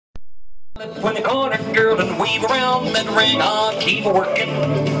When the corner girl and weave around that ring, I'll keep working.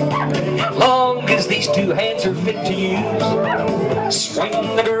 Long as these two hands are fit to use.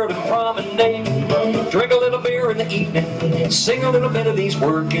 Swing the girl and promenade. Drink a little beer in the evening. Sing a little bit of these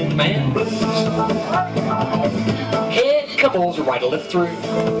working man blues. Head couples right or left through.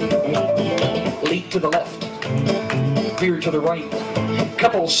 Lead to the left. Veer to the right.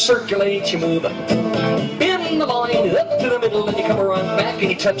 Couples circulate, you move up. Bend the line up to the middle, then you come around back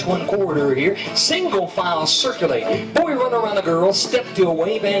and you touch 1/4 here. Single file circulate. Boy run around the girl, step to a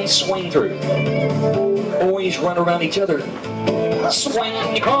wave and swing through. Boys run around each other. Swing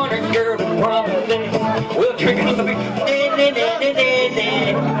your corner, girl, and promenade. We'll drink another beer.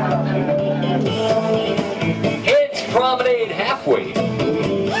 Heads promenade halfway.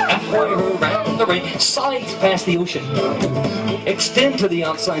 Halfway around the ring. Sides past the ocean. Extend to the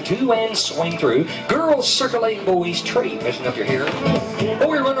outside too and swing through. Girls circulate, boys trade. Messing up your hair.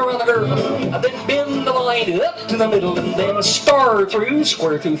 Boy run around the girl. Then bend the line up to the middle and then star through.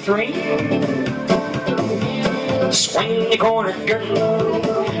 Square through 3. Swing your corner,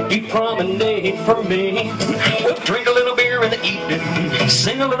 girl. You promenade for me. We'll drink a little beer in the evening.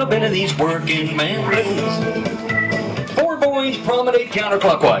 Sing a little bit of these working man blues. 4 boys promenade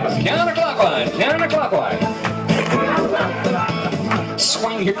counterclockwise. Counterclockwise. Counterclockwise.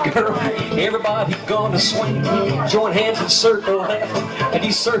 Swing your girl, everybody gonna swing. Join hands and circle left, and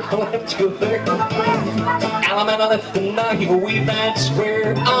you circle left to there. Allemande left and now you weave that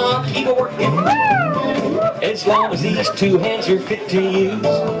square. I'll keep it working, as long as these two hands are fit to use.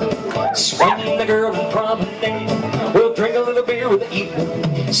 Swing the girl and promenade. We'll drink a little beer with the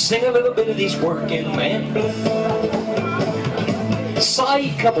evening. Sing a little bit of these working man blues.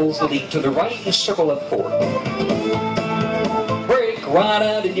 Side couples lead to the right and circle up 4. Right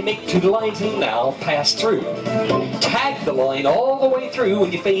out and you make 2 lines and now pass through. Tag the line all the way through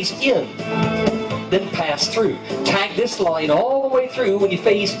when you face in. Then pass through. Tag this line all the way through when you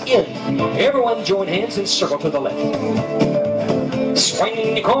face in. Everyone join hands and circle to the left.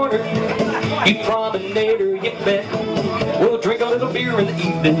 Swing your corner. You promenader, you bet. We'll drink a little beer in the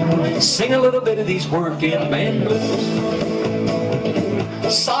evening. Sing a little bit of these working man blues.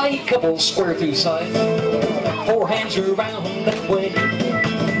 Side couples square through side. 4 hands around that way.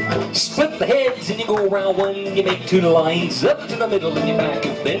 Split the heads and you go around 1. You make 2 lines up to the middle and you back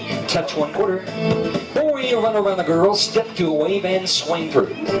up then. Touch 1/4. Boy, you run around the girl, step to a wave and swing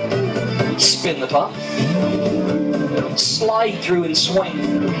through. Spin the top. Slide through and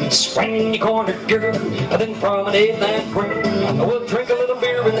swing. Swing your corner, girl, and then promenade that ring. We'll drink a little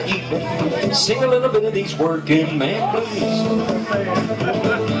beer in the evening. Sing a little bit of these working man blues.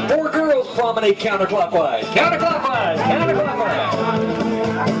 4 girls promenade counterclockwise. Counterclockwise. Counterclockwise.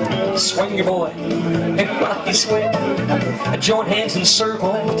 Swing your boy. Everybody swing. Join hands and circle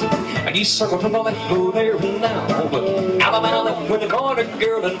left. And you circle to the left. Go there now. Allemande left with the corner,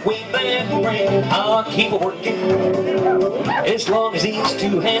 girl, and weave that ring. I'll keep it working, as long as these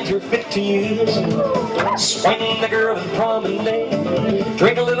two hands are fit to use. Swing the girl and promenade.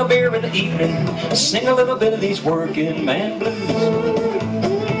 Drink a little beer in the evening. Sing a little bit of these working man blues.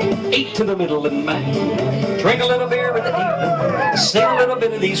 8 to the middle and back. Drink a little beer in the evening. Sing a little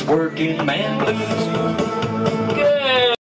bit of these working man blues.